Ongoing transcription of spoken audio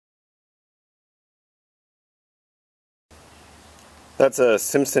That's a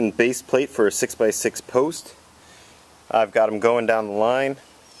Simpson base plate for a 6x6 post. I've got them going down the line,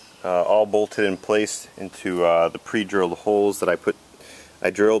 all bolted in place into the pre-drilled holes that I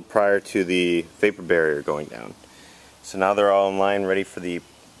drilled prior to the vapor barrier going down. So now they're all in line, ready for the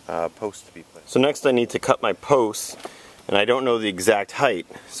post to be placed. So next I need to cut my posts, and I don't know the exact height.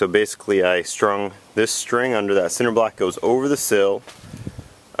 So basically I strung this string under that cinder block, goes over the sill,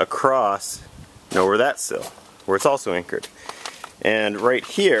 across, and over that sill, where it's also anchored. And right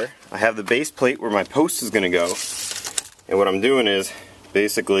here I have the base plate where my post is going to go. And what I'm doing is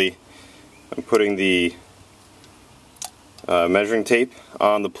basically I'm putting the measuring tape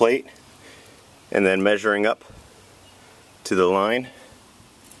on the plate and then measuring up to the line.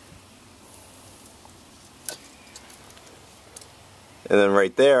 And then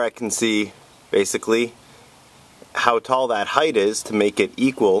right there I can see basically how tall that height is to make it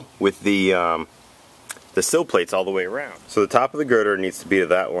equal with the sill plates all the way around. So the top of the girder needs to be to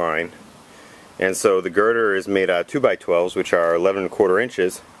that line. And so the girder is made out of 2x12s, which are 11¼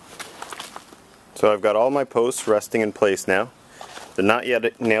 inches. So I've got all my posts resting in place now. They're not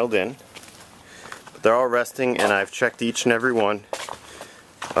yet nailed in, but they're all resting, and I've checked each and every one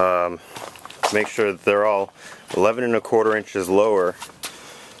to make sure that they're all 11¼ inches lower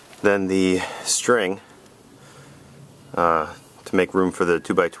than the string to make room for the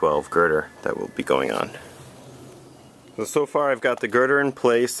 2x12 girder that will be going on. So far I've got the girder in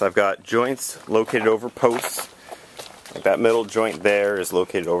place. I've got joints located over posts. Like that middle joint there is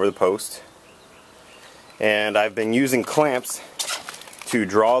located over the post. And I've been using clamps to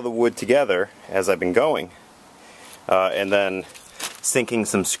draw the wood together as I've been going. And then sinking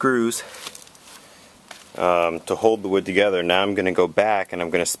some screws to hold the wood together. Now I'm going to go back and I'm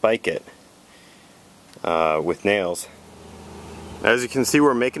going to spike it with nails. As you can see,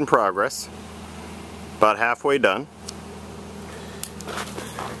 we're making progress. About halfway done.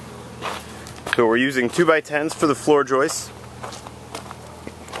 So we're using 2x10s for the floor joists.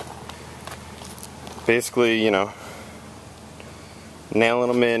 Basically, you know, nailing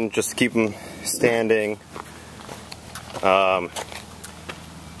them in just to keep them standing. Got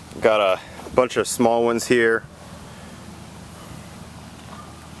a bunch of small ones here.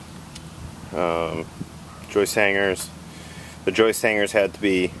 Joist hangers. The joist hangers had to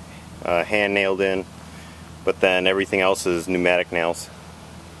be hand nailed in, but then everything else is pneumatic nails.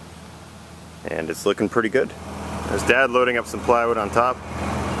 And it's looking pretty good. There's Dad loading up some plywood on top.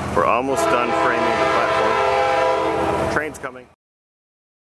 We're almost done framing the platform. Train's coming.